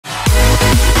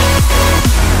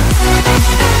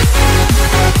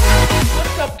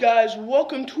guys,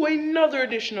 welcome to another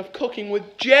edition of Cooking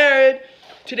with Jared.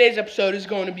 Today's episode is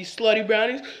going to be slutty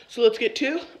brownies, so let's get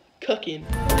to cooking.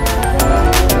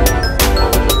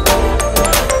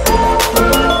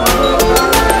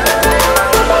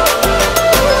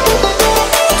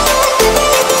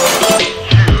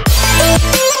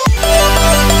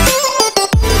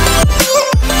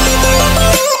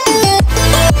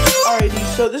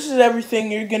 Alrighty, so this is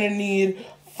everything you're gonna need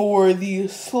for the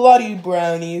slutty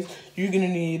brownies. You're gonna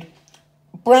need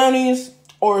brownies,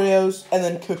 Oreos, and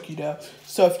then cookie dough.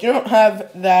 So if you don't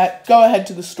have that, go ahead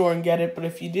to the store and get it. But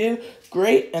if you do,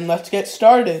 great, and let's get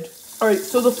started. Alright,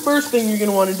 so the first thing you're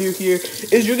gonna wanna do here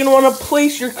is you're gonna wanna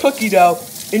place your cookie dough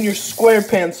in your square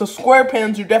pan. So square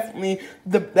pans are definitely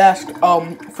the best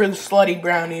for the slutty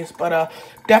brownies, but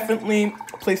definitely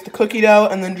place the cookie dough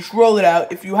and then just roll it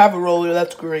out. If you have a roller,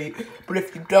 that's great. But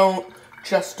if you don't,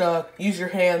 just use your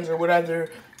hands or whatever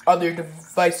other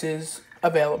devices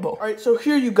available. Alright, so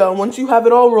here you go. Once you have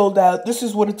it all rolled out, this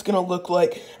is what it's going to look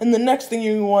like. And the next thing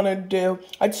you want to do,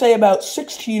 I'd say about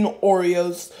 16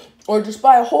 Oreos, or just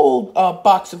buy a whole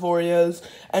box of Oreos,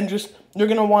 and you're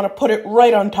going to want to put it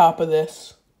right on top of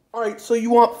this. Alright, so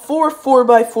you want 4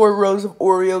 4x4 rows of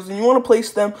Oreos, and you want to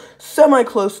place them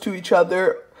semi-close to each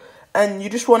other. And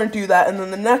you just want to do that, and then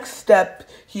the next step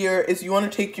here is you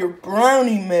want to take your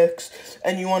brownie mix,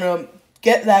 and you want to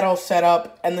get that all set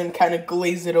up, and then kind of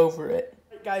glaze it over it.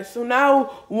 Alright guys, so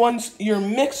now once your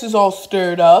mix is all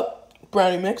stirred up,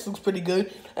 brownie mix looks pretty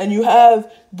good, and you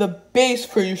have the base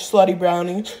for your slutty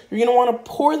brownie, you're going to want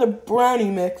to pour the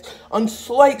brownie mix on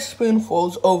slight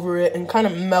spoonfuls over it, and kind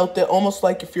of melt it, almost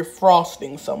like if you're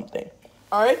frosting something.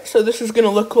 Alright, so this is going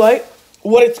to look like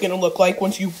what it's going to look like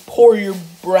once you pour your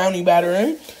brownie batter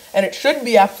in, and it should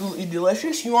be absolutely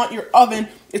delicious. You want your oven,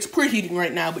 it's preheating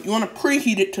right now, but you want to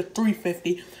preheat it to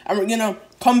 350, and we're going to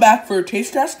come back for a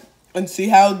taste test and see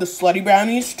how the slutty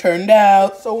brownies turned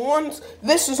out. So once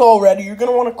this is all ready, you're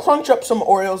going to want to crunch up some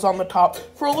Oreos on the top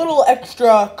for a little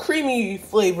extra creamy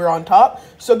flavor on top,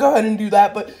 so go ahead and do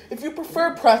that, but if you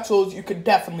prefer pretzels, you could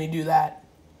definitely do that.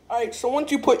 Alright, so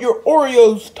once you put your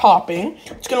Oreos topping,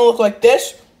 it's going to look like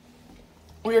this.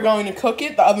 We are going to cook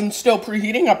it. The oven's still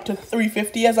preheating up to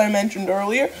 350, as I mentioned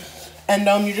earlier. And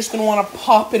you're just going to want to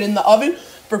pop it in the oven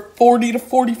for 40 to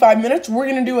 45 minutes. We're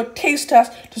going to do a taste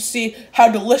test to see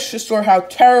how delicious or how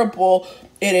terrible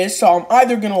it is. So I'm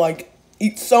either going to,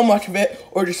 eat so much of it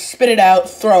or just spit it out,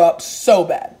 throw up so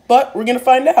bad. But we're going to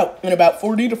find out in about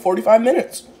 40 to 45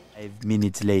 minutes. 5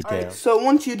 minutes later. Alright, so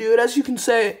once you do it, as you can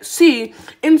see,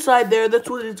 inside there,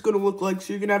 that's what it's going to look like.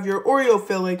 So you're going to have your Oreo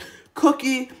filling,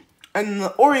 cookie, and the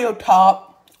Oreo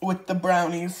top with the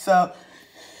brownies. So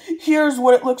here's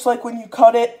what it looks like when you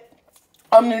cut it.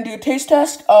 I'm going to do a taste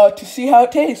test to see how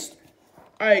it tastes.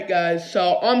 Alright guys,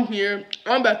 so I'm here.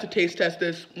 I'm about to taste test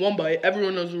this one bite.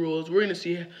 Everyone knows the rules. We're going to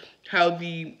see how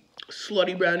the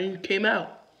slutty brownie came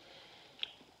out.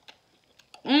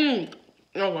 Okay.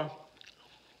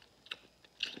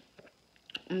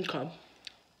 Okay.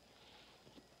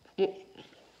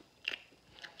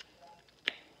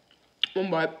 One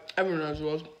bite. Everyone knows the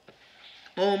rules.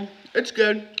 It's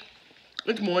good.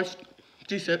 It's moist.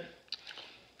 Decent.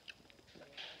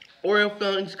 Oreo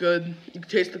filling's good. You can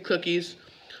taste the cookies.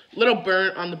 A little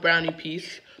burnt on the brownie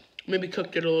piece. Maybe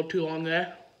cooked it a little too long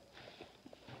there.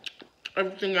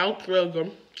 Everything else, real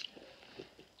good.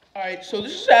 Alright, so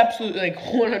this is absolutely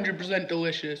 100%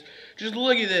 delicious. Just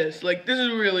look at this. This is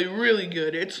really, really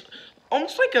good. It's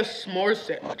almost like a s'more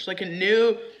sandwich. Like a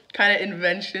new kind of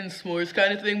invention, s'mores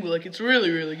kind of thing, but it's really,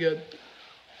 really good.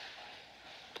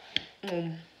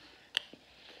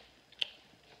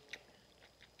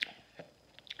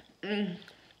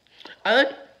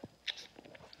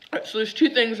 So there's two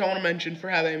things I want to mention for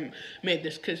how they made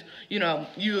this, because, you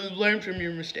learn from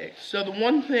your mistakes. So the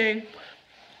one thing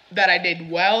that I did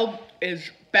well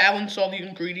is balance all the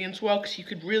ingredients well, because you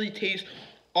could really taste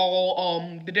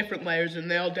all the different layers, and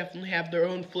they all definitely have their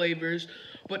own flavors.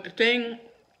 But the thing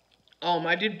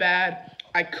I did bad,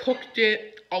 I cooked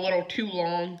it a little too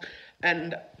long,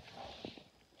 and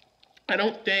I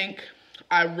don't think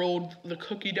I rolled the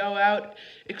cookie dough out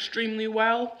extremely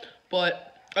well,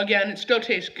 but again, it still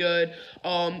tastes good.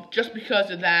 Just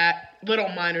because of that little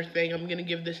minor thing, I'm going to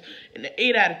give this an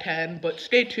 8 out of 10, but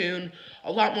stay tuned.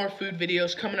 A lot more food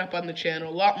videos coming up on the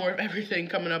channel, a lot more of everything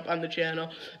coming up on the channel.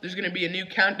 There's going to be a new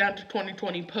countdown to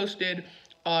 2020 posted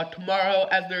tomorrow,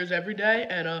 as there is every day,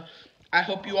 and I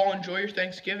hope you all enjoy your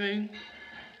Thanksgiving,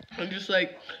 and just,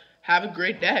 have a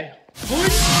great day.